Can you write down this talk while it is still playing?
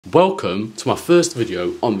Welcome to my first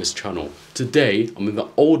video on this channel. Today I'm in the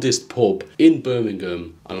oldest pub in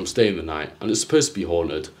Birmingham and I'm staying the night and it's supposed to be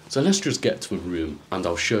haunted. So let's just get to the room and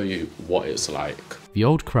I'll show you what it's like. The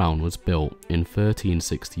Old Crown was built in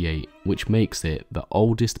 1368, which makes it the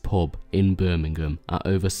oldest pub in Birmingham at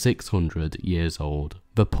over 600 years old.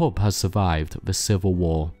 The pub has survived the Civil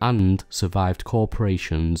War and survived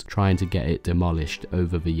corporations trying to get it demolished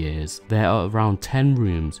over the years. There are around 10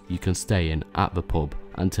 rooms you can stay in at the pub,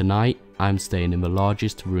 and tonight I'm staying in the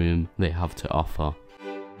largest room they have to offer.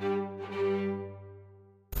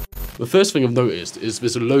 The first thing I've noticed is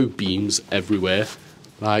there's low beams everywhere.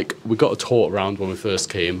 Like, we got taught around when we first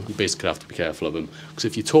came, you basically have to be careful of them. Because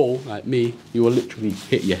if you're tall, like me, you will literally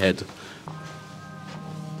hit your head.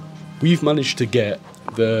 We've managed to get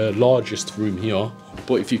the largest room here,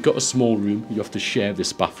 but if you've got a small room, you have to share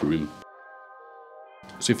this bathroom.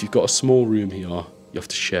 So if you've got a small room here, you have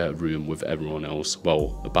to share a room with everyone else,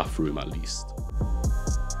 well, a bathroom at least.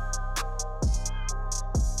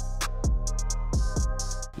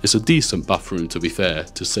 It's a decent bathroom, to be fair,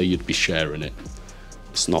 to say you'd be sharing it.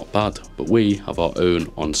 It's not bad, but we have our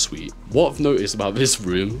own ensuite. What I've noticed about this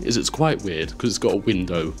room is it's quite weird because it's got a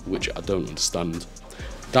window, which I don't understand.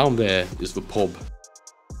 Down there is the pub.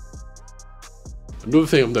 Another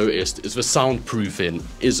thing I've noticed is the soundproofing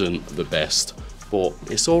isn't the best, but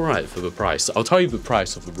it's alright for the price. I'll tell you the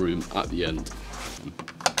price of the room at the end.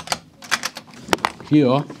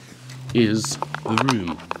 Here is the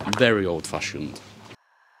room, very old fashioned.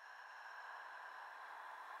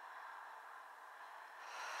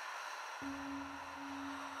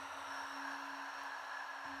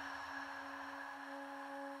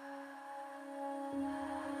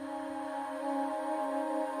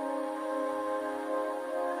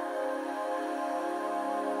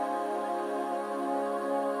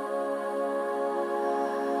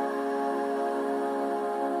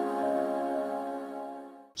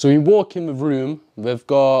 So you walk in the room, they've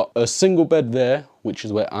got a single bed there, which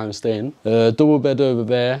is where I'm staying, a double bed over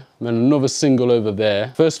there, and then another single over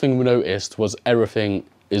there. First thing we noticed was everything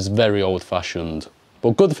is very old fashioned.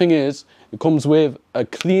 But good thing is, it comes with a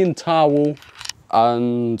clean towel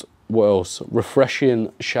and what else?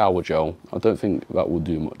 Refreshing shower gel. I don't think that will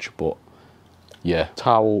do much, but yeah,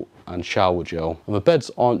 towel and shower gel. And the beds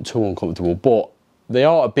aren't too uncomfortable, but they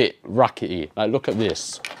are a bit rackety. Like, look at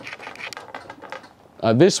this.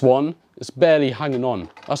 This one is barely hanging on.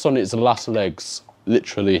 That's on its last legs,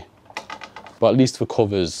 literally. But at least the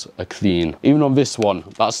covers are clean. Even on this one,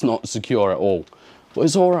 that's not secure at all. But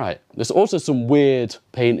it's all right. There's also some weird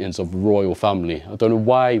paintings of the royal family. I don't know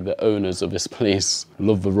why the owners of this place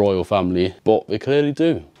love the royal family, but they clearly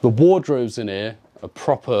do. The wardrobes in here are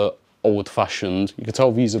proper old-fashioned. You can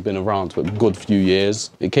tell these have been around for a good few years.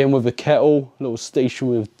 It came with a kettle, little station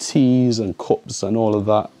with teas and cups and all of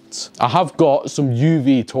that. I have got some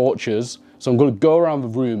UV torches, so I'm going to go around the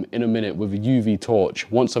room in a minute with a UV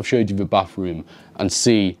torch once I've showed you the bathroom and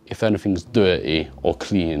see if anything's dirty or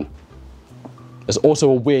clean. There's also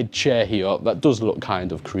a weird chair here that does look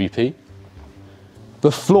kind of creepy.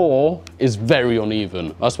 The floor is very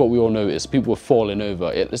uneven. That's what we all noticed. People were falling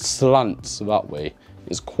over. It slants that way.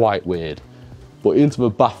 It's quite weird. But into the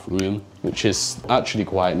bathroom, which is actually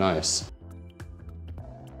quite nice.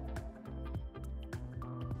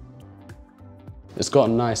 It's got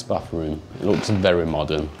a nice bathroom. It looks very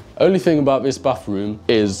modern. Only thing about this bathroom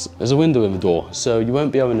is there's a window in the door, so you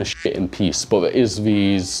won't be having a shit in peace, but there is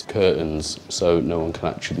these curtains, so no one can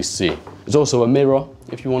actually see. There's also a mirror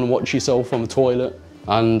if you want to watch yourself on the toilet,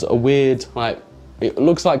 and a weird, like, it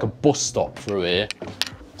looks like a bus stop through here.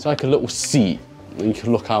 It's like a little seat, and you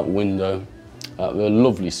can look out the window at the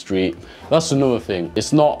lovely street. That's another thing.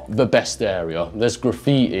 It's not the best area. There's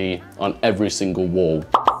graffiti on every single wall.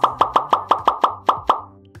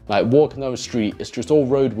 Like, walking down the street, it's just all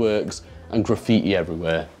roadworks and graffiti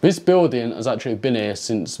everywhere. This building has actually been here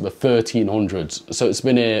since the 1300s, so it's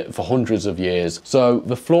been here for hundreds of years. So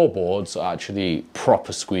the floorboards are actually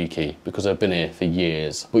proper squeaky because they've been here for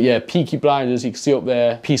years. But yeah, Peaky Blinders, you can see up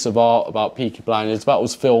there, piece of art about Peaky Blinders. That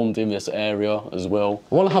was filmed in this area as well.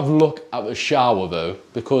 I want to have a look at the shower though,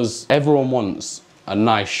 because everyone wants a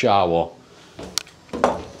nice shower.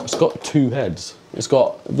 It's got two heads. It's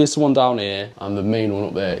got this one down here and the main one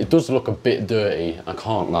up there. It does look a bit dirty, I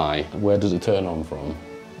can't lie. Where does it turn on from?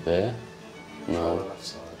 There? No. Left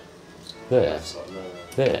side. There? Left side, no.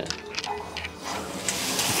 There?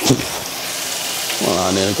 Well,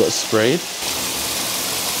 I nearly got sprayed.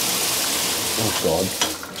 Oh God.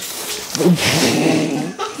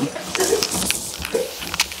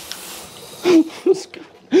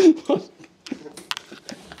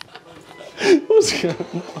 What's going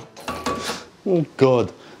on? Oh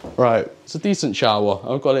God. Right, it's a decent shower.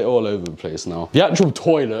 I've got it all over the place now. The actual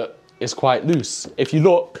toilet is quite loose. If you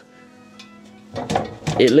look,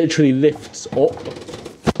 it literally lifts up.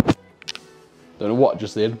 Don't know what I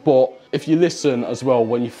just did, but if you listen as well,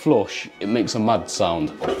 when you flush, it makes a mad sound.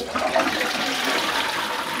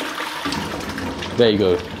 There you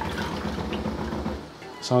go.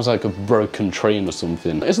 Sounds like a broken train or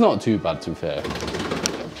something. It's not too bad, to be fair.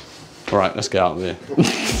 All right, let's get out of here.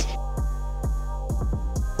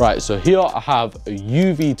 Right, so here I have a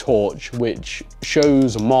UV torch which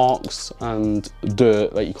shows marks and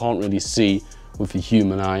dirt that you can't really see with the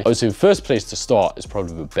human eye. Obviously, the first place to start is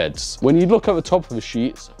probably the beds. When you look at the top of the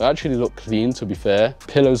sheets, they actually look clean, to be fair.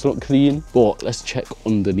 Pillows look clean, but let's check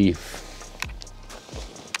underneath.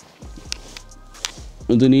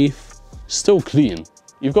 Underneath, still clean.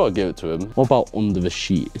 You've got to give it to him. What about under the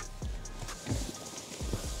sheet?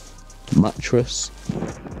 Mattress.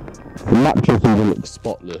 The mattress even looks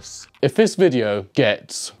spotless. If this video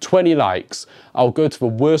gets 20 likes, I'll go to the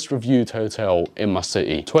worst reviewed hotel in my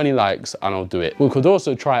city. 20 likes and I'll do it. We could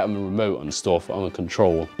also try it on the remote and stuff, on the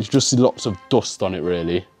control. You just see lots of dust on it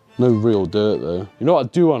really. No real dirt though. You know what I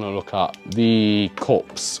do want to look at? The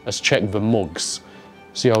cups. Let's check the mugs.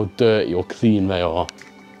 See how dirty or clean they are.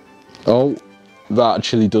 Oh, that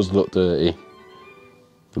actually does look dirty.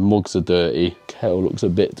 The mugs are dirty. Kettle looks a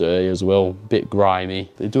bit dirty as well, a bit grimy.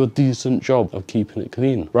 They do a decent job of keeping it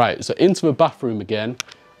clean. Right, so into the bathroom again.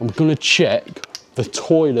 I'm gonna check the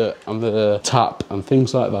toilet and the tap and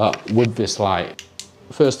things like that with this light.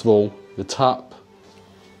 First of all, the tap.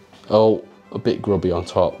 Oh, a bit grubby on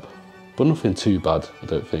top, but nothing too bad, I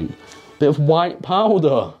don't think. Bit of white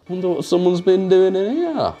powder. Wonder what someone's been doing in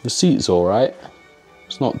here. The seat's all right.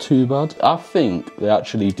 It's not too bad. I think they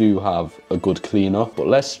actually do have a good cleaner, but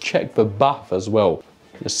let's check the bath as well.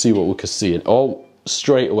 Let's see what we can see. Oh,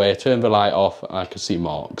 straight away, turn the light off and I can see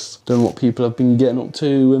marks. Don't know what people have been getting up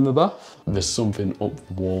to in the bath. There's something up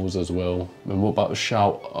the walls as well. And what about the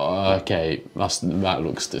shower? Okay, that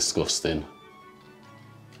looks disgusting.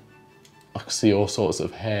 I can see all sorts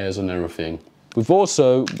of hairs and everything. We've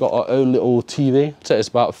also got our own little TV. I'd say it's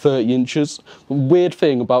about 30 inches. The weird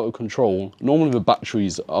thing about the control, normally the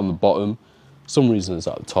battery's on the bottom. For some reason it's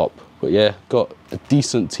at the top. But yeah, got a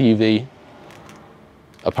decent TV.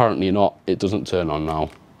 Apparently not, it doesn't turn on now.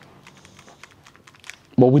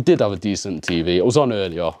 Well, we did have a decent TV. It was on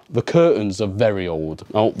earlier. The curtains are very old.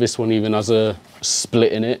 Oh, this one even has a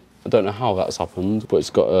split in it. I don't know how that's happened, but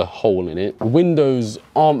it's got a hole in it. The windows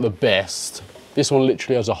aren't the best. This one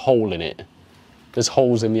literally has a hole in it. There's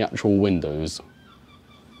holes in the actual windows.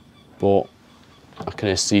 But I can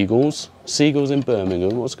hear seagulls. Seagulls in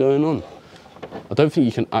Birmingham, what's going on? I don't think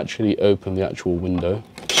you can actually open the actual window.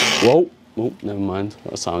 Whoa, oh, never mind.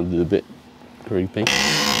 That sounded a bit creepy.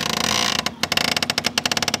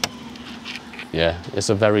 Yeah, it's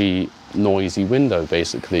a very noisy window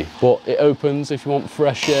basically. But it opens if you want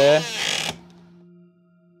fresh air.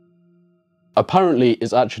 Apparently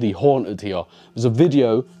it's actually haunted here. There's a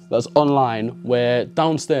video that's online where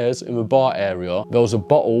downstairs in the bar area, there was a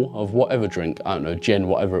bottle of whatever drink, I don't know, gin,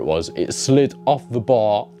 whatever it was. It slid off the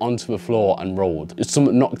bar onto the floor and rolled.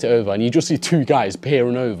 Someone knocked it over and you just see two guys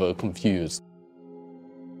peering over, confused.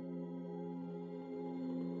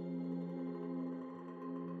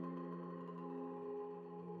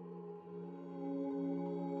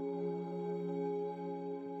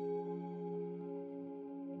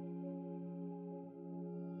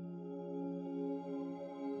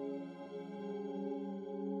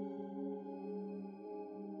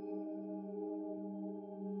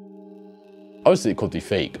 Obviously it could be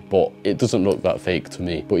fake, but it doesn't look that fake to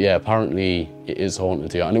me. But yeah, apparently it is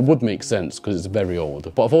haunted here, and it would make sense because it's very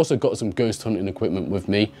old. But I've also got some ghost hunting equipment with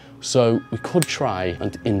me, so we could try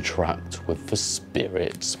and interact with the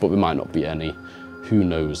spirits, but there might not be any. Who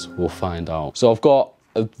knows? We'll find out. So I've got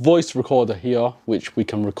a voice recorder here, which we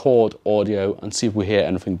can record audio and see if we hear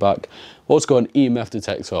anything back. We've also got an EMF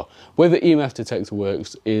detector. The way the EMF detector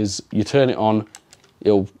works is you turn it on,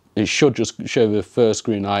 it should just show the first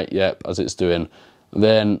green light, yep, as it's doing. And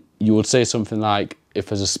then you would say something like, if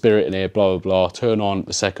there's a spirit in here, blah, blah, blah, turn on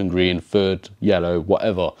the second green, third yellow,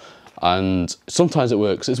 whatever. And sometimes it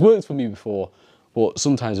works. It's worked for me before, but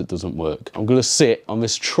sometimes it doesn't work. I'm gonna sit on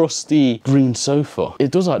this trusty green sofa.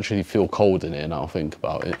 It does actually feel cold in here now I think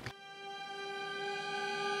about it.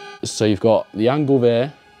 So you've got the angle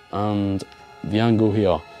there and the angle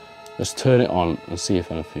here. Let's turn it on and see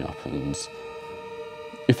if anything happens.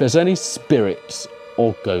 If there's any spirits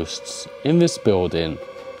or ghosts in this building,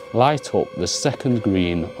 light up the second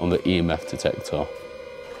green on the EMF detector.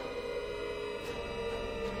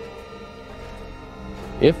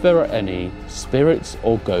 If there are any spirits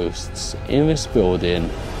or ghosts in this building,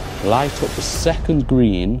 light up the second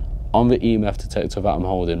green on the EMF detector that I'm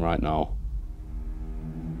holding right now.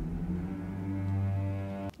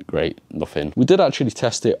 Great, nothing. We did actually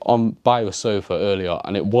test it on by the sofa earlier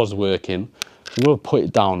and it was working. I'm gonna put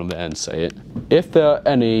it down and then say it. If there are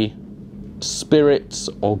any spirits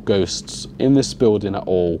or ghosts in this building at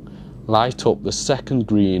all, light up the second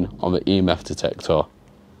green on the EMF detector.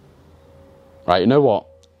 Right, you know what?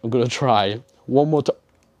 I'm gonna try one more time.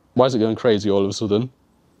 Why is it going crazy all of a sudden?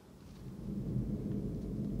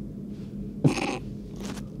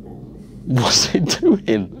 What's it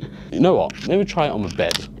doing? You know what? Maybe try it on the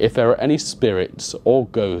bed. If there are any spirits or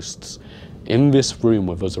ghosts in this room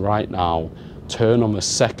with us right now, turn on the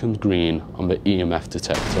second green on the EMF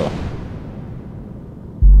detector.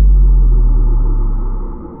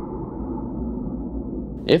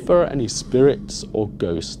 If there are any spirits or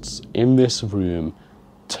ghosts in this room,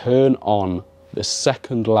 turn on the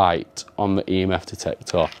second light on the EMF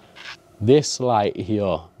detector. This light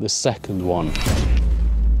here, the second one.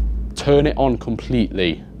 Turn it on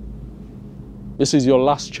completely. This is your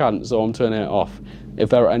last chance, so I'm turning it off. If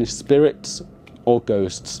there are any spirits or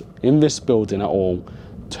ghosts in this building at all,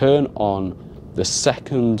 turn on the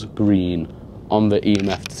second green on the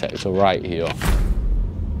EMF detector right here.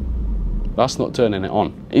 That's not turning it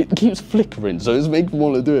on. It keeps flickering, so it's making me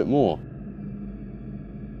want to do it more.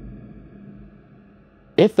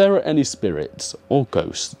 If there are any spirits or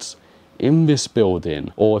ghosts in this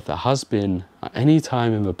building, or if there has been at any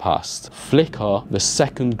time in the past, flicker the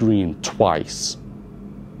second green twice.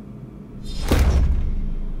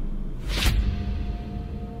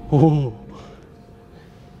 Oh,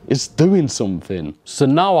 it's doing something. So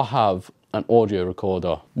now I have an audio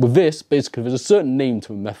recorder. With this, basically, there's a certain name to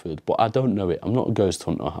the method, but I don't know it. I'm not a ghost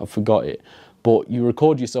hunter, I forgot it. But you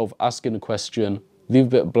record yourself asking a question, leave a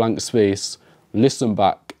bit of blank space, listen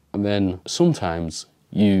back, and then sometimes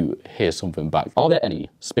you hear something back. Are there any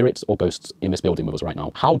spirits or ghosts in this building with us right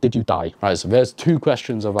now? How did you die? Right, so there's 2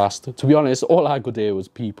 questions I've asked. To be honest, all I could hear was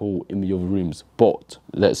people in the other rooms, but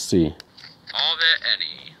let's see. Are there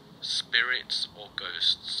any spirits or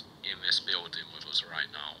ghosts in this building with us right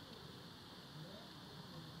now?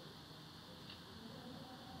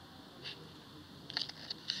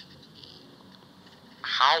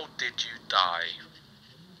 How did you die?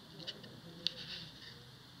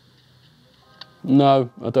 No,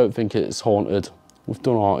 I don't think it's haunted. We've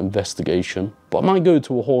done our investigation, but I might go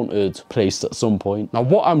to a haunted place at some point. Now,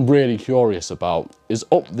 what I'm really curious about is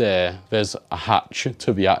up there, there's a hatch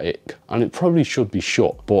to the attic, and it probably should be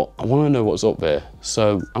shut, but I want to know what's up there.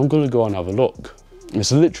 So I'm going to go and have a look.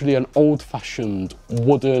 It's literally an old-fashioned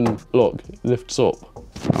wooden, look, it lifts up.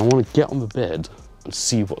 I want to get on the bed and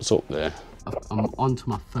see what's up there. I'm onto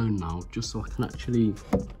my phone now, just so I can actually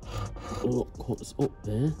look what's up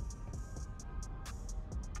there.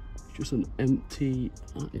 Just an empty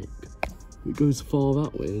attic. It goes far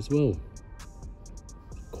that way as well.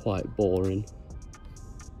 Quite boring.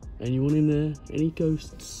 Anyone in there? Any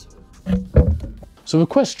ghosts? So the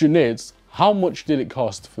question is, how much did it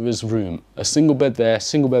cost for this room? A single bed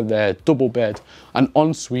there, double bed, an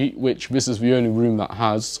ensuite, which this is the only room that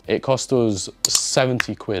has. It cost us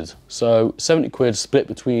 70 quid. So 70 quid split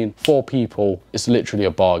between 4 people, it's literally a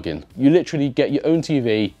bargain. You literally get your own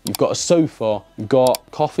TV, you've got a sofa, you've got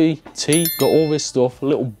coffee, tea, got all this stuff, a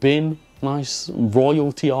little bin, nice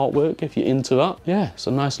royalty artwork if you're into that. Yeah, it's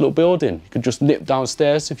a nice little building. You could just nip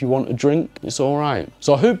downstairs if you want a drink, it's all right.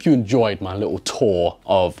 So I hope you enjoyed my little tour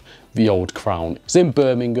of the Old Crown. It's in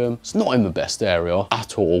Birmingham. It's not in the best area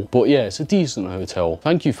at all, but yeah, it's a decent hotel.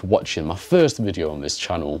 Thank you for watching my first video on this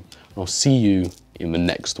channel. I'll see you in the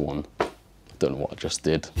next one. I don't know what I just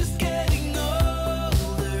did.